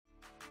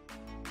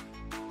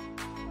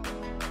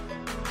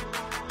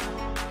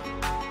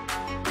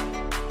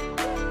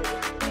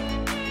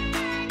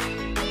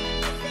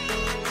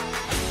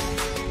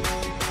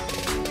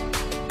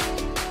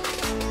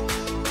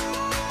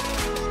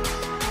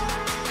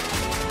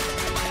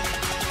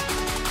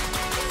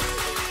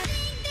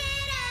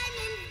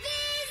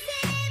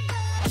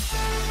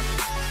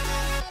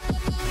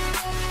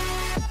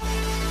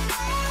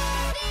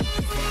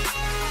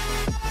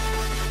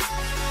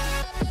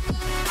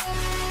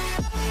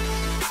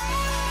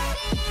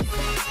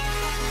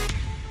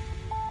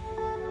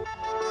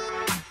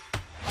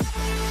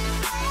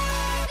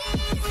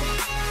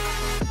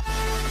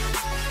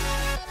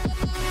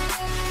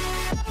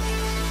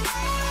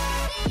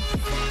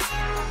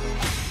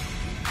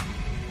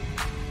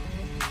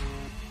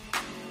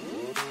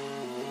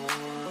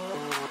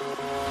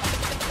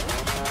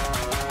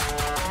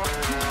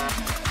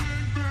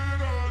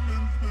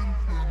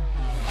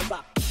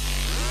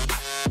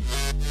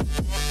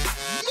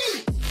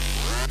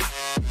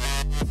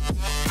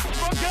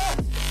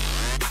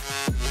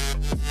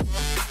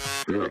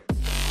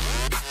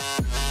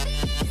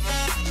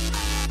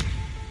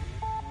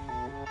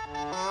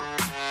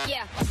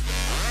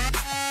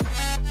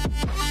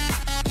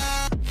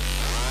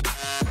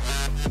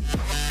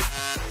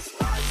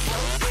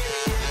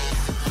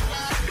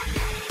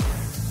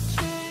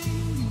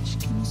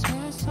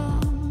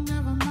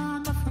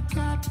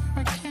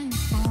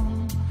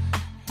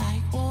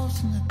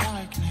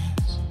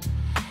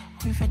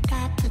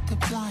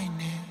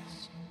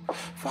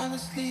Fall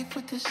asleep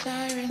with the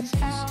sirens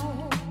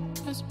out.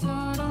 There's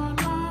blood on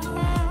my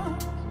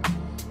hands.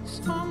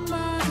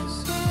 Somebody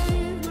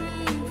save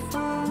me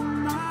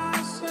from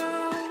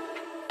myself.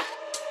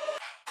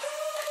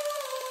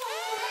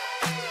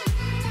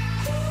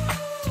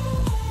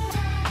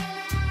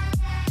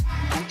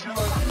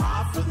 I'm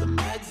off of the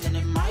meds and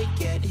it might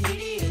get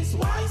hideous.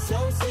 Why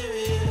so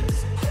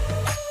serious?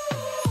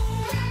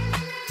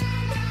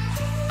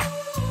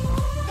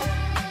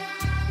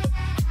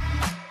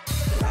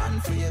 Run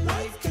for your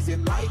life, cause it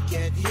might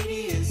get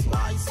hideous.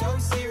 Why so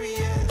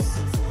serious?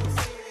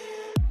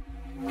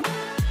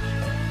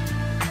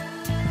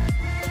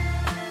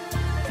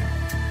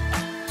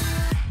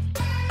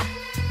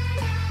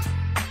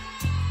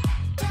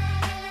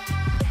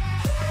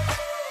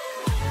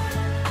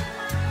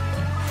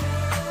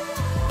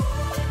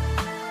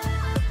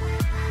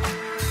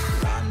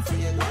 Run for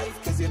your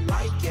life, cause it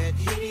might get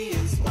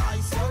hideous. Why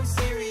so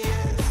serious?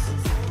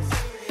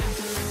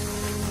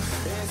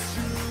 It's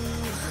true,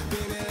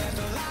 baby, let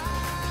the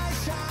light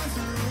shine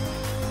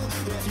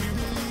through. If you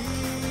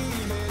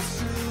believe it's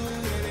true,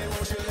 baby,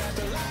 won't you let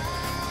the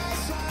light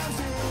shine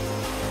through?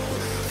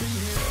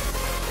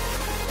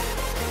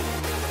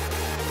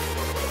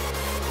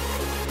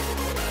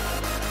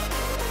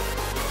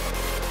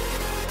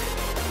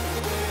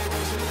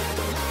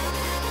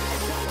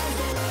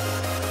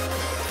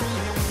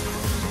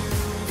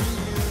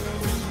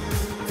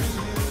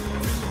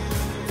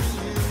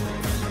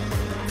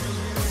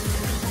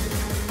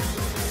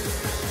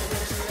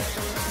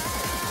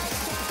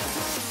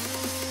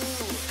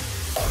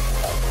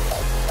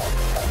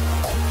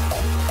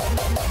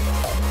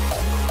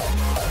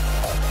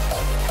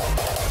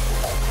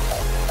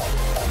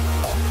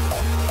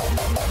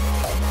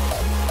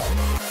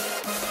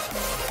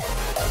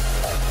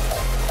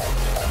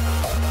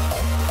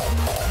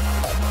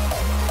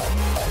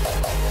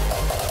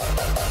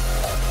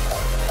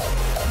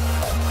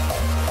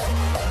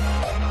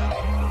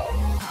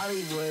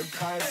 Hollywood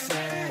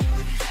perfect.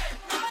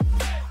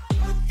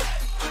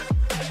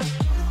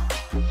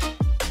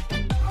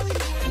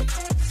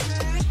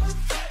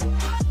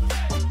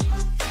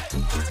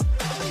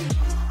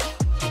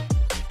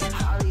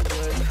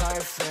 Hollywood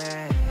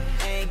perfect.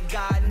 Ain't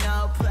got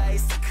no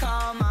place to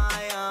call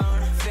my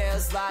own.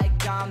 Feels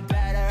like I'm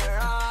better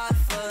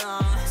off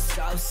alone.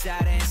 So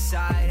sad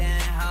inside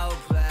and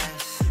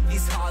hopeless.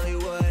 These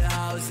Hollywood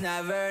hoes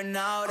never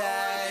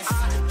notice.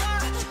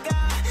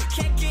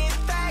 Can't get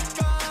back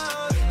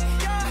on.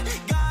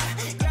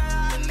 Girl,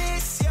 I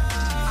miss you.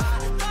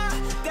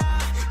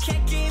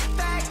 Can't get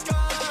back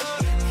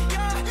on.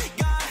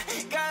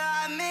 Girl,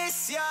 I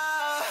miss you.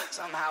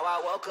 Somehow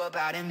I woke up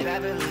out in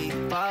Beverly,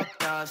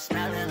 fucked up,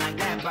 smelling like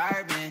that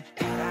bourbon.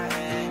 And I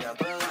end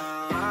up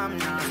alone. I'm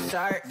not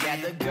certain. Yeah,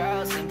 the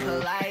girls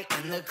impolite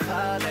in the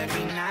club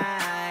every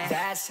night.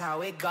 That's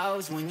how it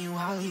goes when you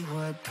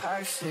Hollywood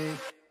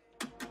perfect.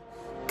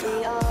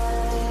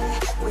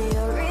 We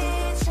are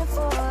reaching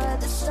for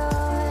the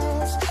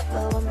stars,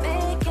 but